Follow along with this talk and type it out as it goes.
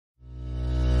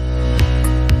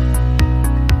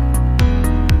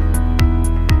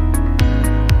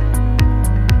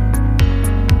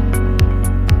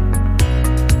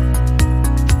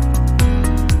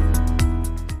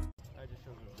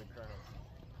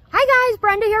guys,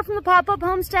 Brenda here from the Pop-Up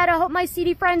Homestead. I hope my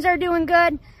CD friends are doing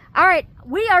good. All right,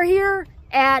 we are here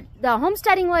at the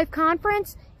Homesteading Life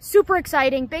Conference. Super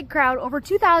exciting, big crowd, over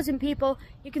 2,000 people.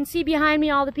 You can see behind me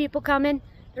all the people coming.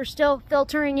 They're still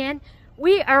filtering in.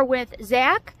 We are with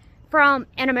Zach from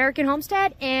An American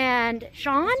Homestead and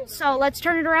Sean. So let's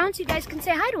turn it around so you guys can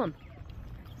say hi to him.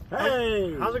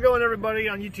 Hey! How's it going, everybody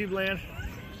on YouTube land?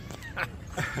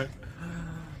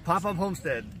 Pop-Up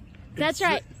Homestead. That's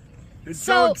right. It's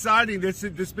so exciting. This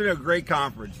has been a great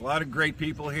conference. A lot of great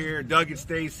people here. Doug and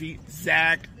Stacy,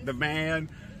 Zach, the man.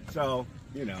 So,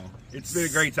 you know, it's been a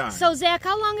great time. So, Zach,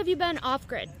 how long have you been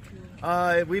off-grid?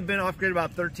 We've been off-grid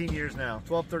about 13 years now.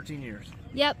 12, 13 years.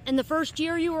 Yep. And the first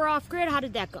year you were off-grid, how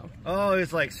did that go? Oh,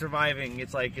 it's like surviving.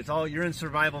 It's like you're in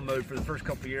survival mode for the first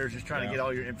couple of years, just trying to get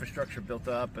all your infrastructure built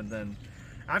up. And then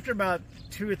after about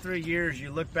 2 or 3 years, you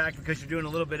look back, because you're doing a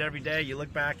little bit every day, you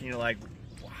look back and you're like,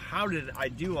 how did I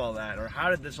do all that, or how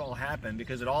did this all happen?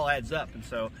 Because it all adds up. And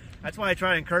so that's why I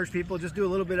try to encourage people, just do a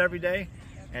little bit every day,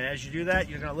 and as you do that,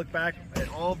 you're going to look back at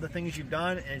all of the things you've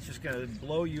done, and it's just going to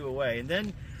blow you away. And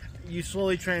then you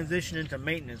slowly transition into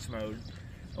maintenance mode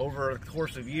over a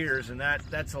course of years, and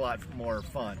that's a lot more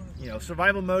fun. You know,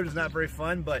 survival mode is not very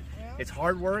fun, but it's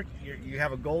hard work. You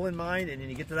have a goal in mind, and then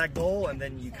you get to that goal, and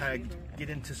then you kind of get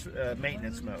into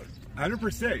maintenance mode.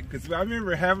 100%, because I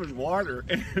remember having water,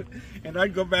 and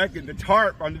I'd go back in the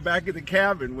tarp on the back of the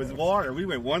cabin with water. We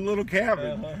went one little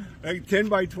cabin, like 10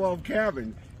 by 12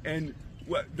 cabin, and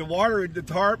the water in the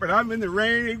tarp, and I'm in the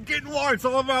rain and getting water. It's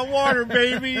all about water,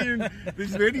 baby. And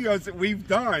these videos that we've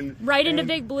done. Right into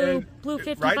big blue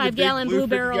 55-gallon blue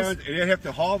barrels. And you have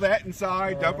to haul that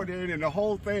inside, dump it in, and the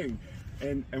whole thing.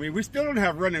 And I mean, we still don't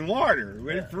have running water.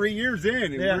 We're 3 years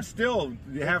in, and we're still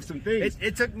have some things.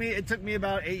 It took me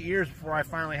about 8 years before I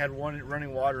finally had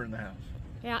running water in the house.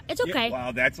 Yeah, it's okay. Yeah,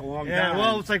 wow, that's a long time. Yeah,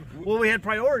 well, it's like, we had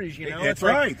priorities, you know. That's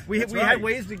like, right. We had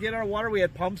ways to get our water. We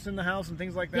had pumps in the house and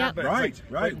things like that. Yeah. But right.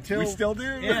 But until, we still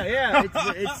do. Yeah.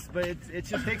 But it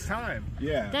just takes time.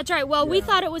 Yeah. That's right. Well, we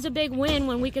thought it was a big win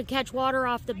when we could catch water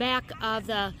off the back of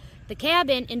the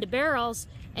cabin into barrels,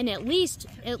 and at least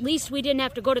we didn't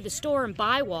have to go to the store and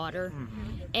buy water.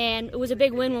 And it was a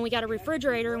big win when we got a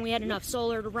refrigerator and we had enough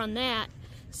solar to run that.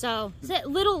 So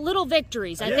little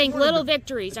victories. I think little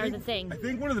victories are the thing. I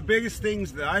think one of the biggest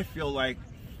things that I feel like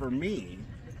for me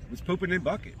was pooping in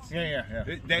buckets. Yeah.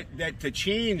 That to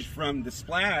change from the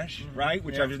splash, right,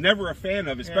 which I was never a fan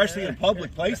of, especially in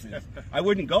public places. I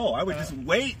wouldn't go. I would just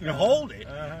wait and hold it.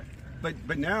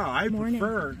 But now I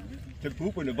prefer to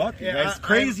poop in a bucket. As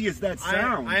crazy as that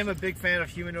sounds. I am a big fan of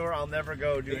humanure. I'll never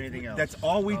go do anything else. That's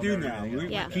all we do now.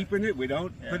 We're keeping it. We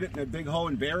don't put it in a big hole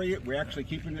and bury it. We're actually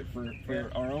keeping it for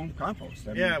our own compost.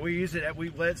 I mean, we use it.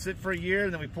 We let it sit for a year,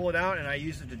 and then we pull it out, and I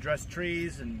use it to dress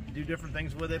trees and do different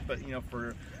things with it. But you know,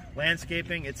 for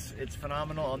landscaping, it's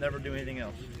phenomenal. I'll never do anything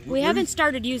else. We haven't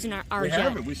started using ours yet. We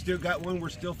haven't. We still got one. We're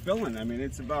still filling. I mean,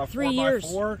 it's about 3 4 years.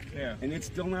 by 4, and it's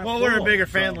still not. Well, full, we're a bigger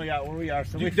family out where we are.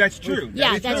 So that's true.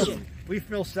 Yeah, that's true. We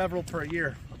fill several per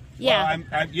year. Yeah.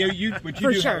 Well, you For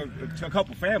do sure. have a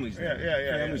couple families there.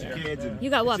 Families and kids. And You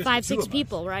got what, it's just 5, the 6 two of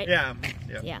people, right?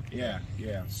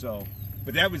 Yeah. So,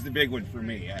 but that was the big one for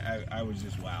me. I was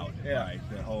just wowed by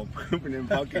the whole pooping in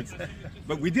buckets.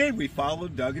 But we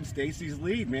followed Doug and Stacy's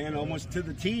lead, man, almost to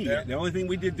the T. Yeah. The only thing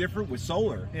we did different was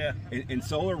solar. Yeah. And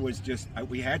solar was just,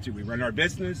 we had to. We run our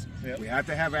business. Yeah. We had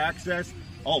to have access.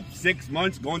 6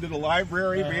 months going to the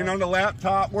library, being on the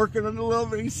laptop, working on the little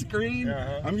bitty screen.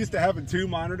 I'm used to having 2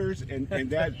 monitors, and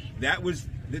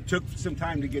it took some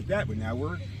time to get that, but now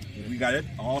we got it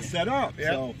all set up.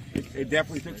 So it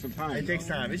definitely took some time. It takes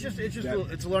time.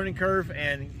 It's a learning curve,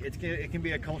 and it can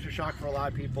be a culture shock for a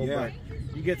lot of people. But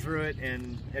you get through it,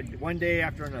 and one day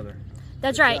after another.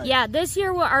 That's right. Yeah, this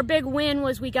year our big win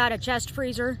was we got a chest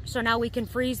freezer, so now we can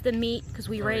freeze the meat, because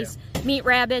we raise meat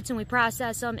rabbits and we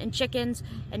process them, and chickens,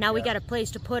 and now we got a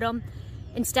place to put them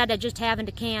instead of just having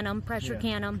to can them, pressure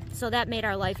can them. So that made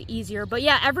our life easier. But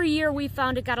yeah, every year we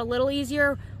found it got a little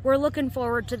easier. We're looking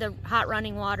forward to the hot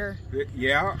running water.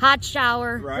 Yeah. Hot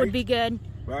shower would be good.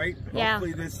 Right? Yeah.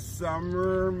 Hopefully this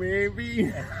summer,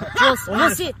 maybe.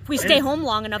 We'll see if we stay home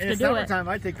long enough to do it. In the summertime,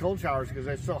 I take cold showers because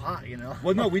it's so hot, you know.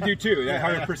 Well, no, we do too.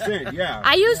 100%. Yeah.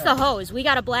 I use the hose. We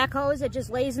got a black hose that just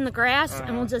lays in the grass,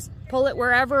 and we'll just pull it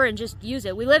wherever and just use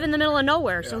it. We live in the middle of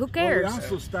nowhere, so who cares? Well, we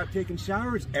also stopped taking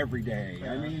showers every day.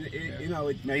 I mean,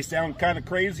 it may sound kind of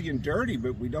crazy and dirty,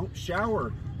 but we don't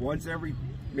shower once every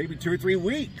maybe 2 or 3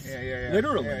 weeks. Yeah.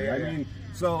 Literally. Yeah. I mean,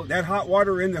 so that hot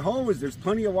water in the hose, there's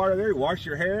plenty of water there. You wash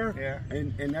your hair,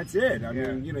 and that's it. I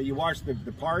mean, you know, you wash the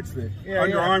parts, the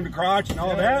underarm, the crotch, and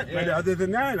all that. But other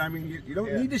than that, I mean, you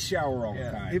don't need to shower all the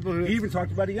time. He even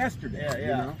talked about it yesterday. You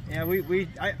know?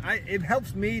 It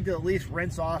helps me to at least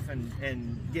rinse off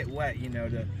and get wet. You know,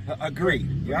 to agree.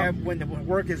 When the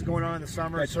work is going on in the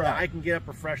summer, that I can get up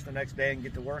refreshed the next day and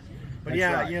get to work. But you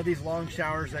know, these long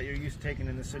showers that you're used to taking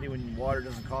in the city when water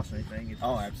doesn't cost anything.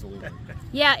 Absolutely.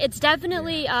 Yeah, it's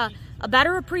definitely a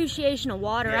better appreciation of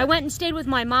water. I went and stayed with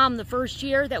my mom the first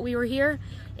year that we were here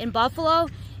in Buffalo,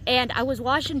 and I was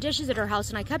washing dishes at her house,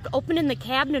 and I kept opening the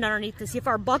cabinet underneath to see if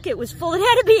our bucket was full. It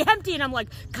had to be empty, and I'm like,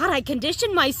 God, I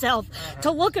conditioned myself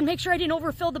to look and make sure I didn't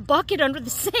overfill the bucket under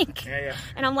the sink.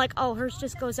 And I'm like, oh, hers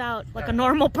just goes out like a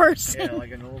normal person. Yeah,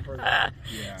 like a normal person.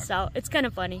 So it's kind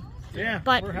of funny. Yeah,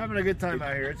 but we're having a good time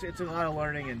out here. It's a lot of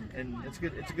learning, and it's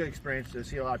good. It's a good experience to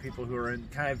see a lot of people who are in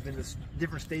this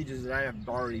different stages that I have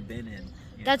already been in.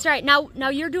 That's right. Now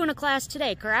you're doing a class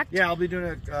today, correct? Yeah, I'll be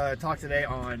doing a talk today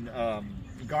on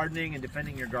gardening and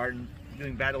defending your garden,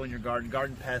 doing battle in your garden,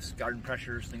 garden pests, garden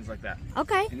pressures, things like that.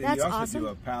 Okay, and then that's you also awesome. do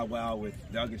a powwow with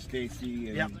Doug and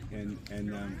Stacy and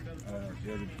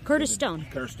Curtis Stone.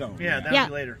 Curtis Stone. Yeah, that'll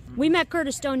be later. We met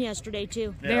Curtis Stone yesterday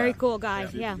too. Very cool guy.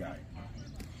 Yeah.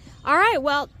 All right,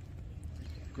 well,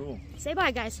 cool. Say bye,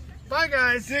 guys. Bye,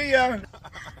 guys. See ya.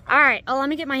 All right. Oh, let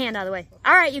me get my hand out of the way.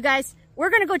 All right, you guys.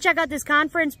 We're going to go check out this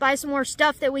conference, buy some more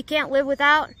stuff that we can't live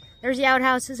without. There's the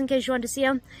outhouses in case you want to see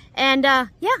them. And,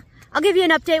 yeah, I'll give you an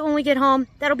update when we get home.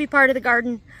 That'll be part of the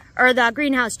garden or the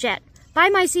greenhouse chat. Bye,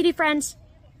 my CD friends.